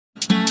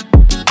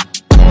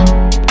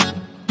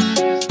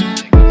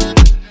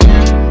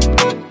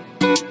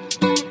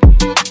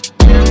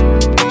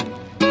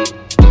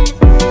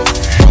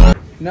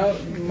Now,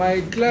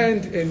 my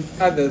client and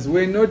others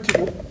were not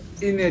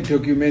in a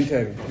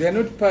documentary. They are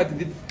not part.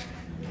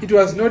 It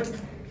was not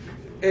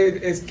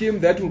a scheme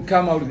that will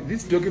come out.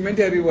 This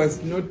documentary was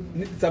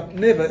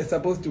never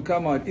supposed to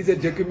come out. It's a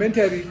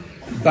documentary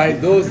by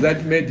those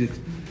that made it.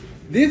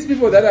 These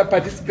people that are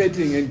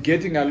participating and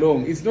getting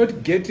along, it's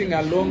not getting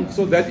along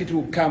so that it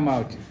will come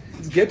out.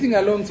 It's getting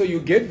along so you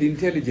get the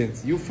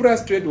intelligence. You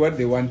frustrate what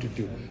they want to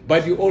do,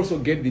 but you also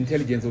get the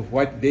intelligence of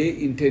what they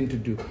intend to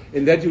do,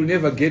 and that you'll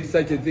never get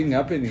such a thing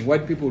happening,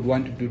 what people would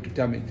want to do to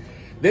terminate.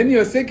 Then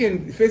your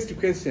first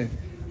question,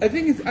 I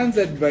think it's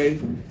answered by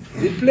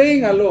the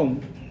playing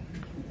along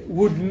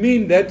would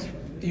mean that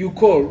you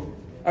call.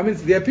 I mean,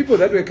 there are people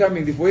that were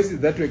coming, the voices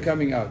that were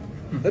coming out.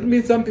 That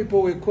means some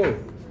people were called.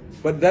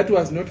 But that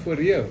was not for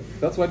real.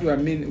 That's what we are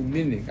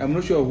meaning. I'm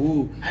not sure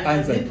who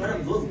answered. I think one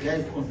of those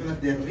guys confirmed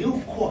that the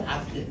real call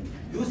happened.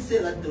 You say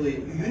that the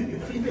way,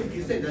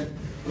 you said that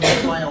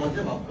Ushuaia was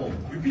never called.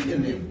 Repeat the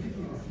name.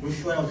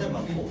 Ushuaia was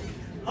never called.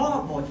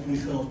 How about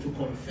Ushuaia to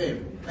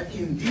confirm that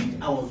indeed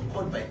I was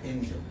called by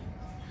angel?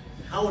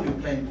 How will you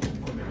plan to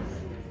comment?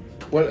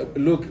 Well,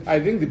 look,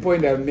 I think the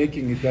point I'm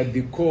making is that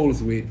the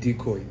calls were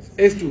decoys.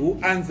 As to who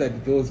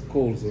answered those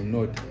calls or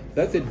not,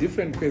 that's a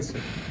different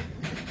question.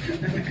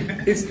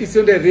 It's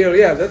not a real,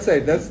 yeah, that's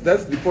right. That's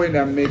the point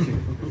I'm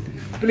making.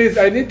 Please,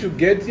 I need to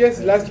get, yes,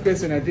 last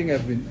question, I think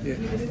I've been, yeah.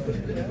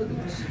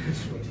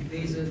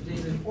 There's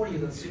an audio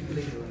that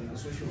circulated on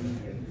social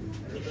media,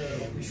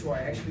 which were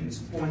actually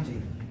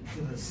responding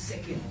to the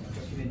second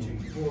documentary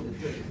before the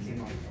third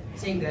came out,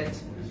 saying that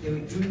they were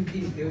doing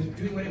things, they were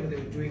doing whatever they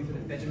were doing for the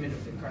betterment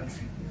of the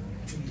country,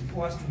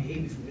 for us to be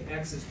able to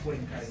access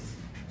foreign currency.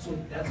 So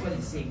that's what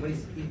he's saying.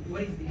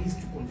 What it needs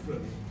to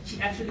confirm. She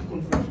actually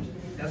confirmed.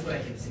 That's what I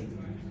can say.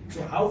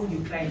 So how will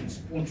you try and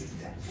respond to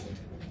that?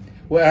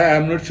 Well,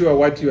 I'm not sure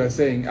what you are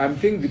saying. I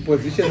think the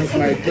position of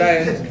my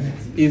client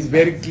is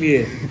very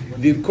clear.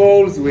 The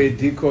calls were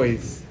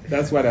decoys.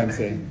 That's what I'm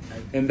saying.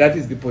 And that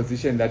is the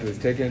position that was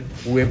taken.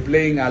 We're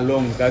playing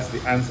along. That's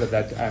the answer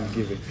that I'm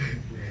giving.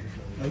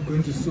 I'm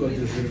going to sue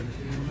Al-Jazeera.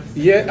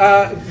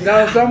 Yeah,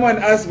 now someone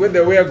asked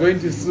whether we are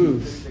going to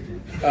sue.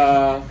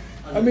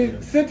 I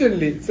mean,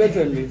 certainly. Where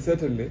is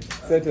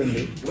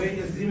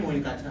Zimo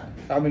in Qatar?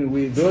 I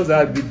mean, those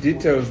are the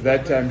details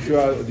that I'm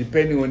sure,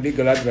 depending on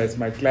legal advice,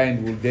 my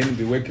client will then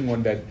be working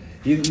on that.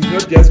 He's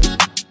not just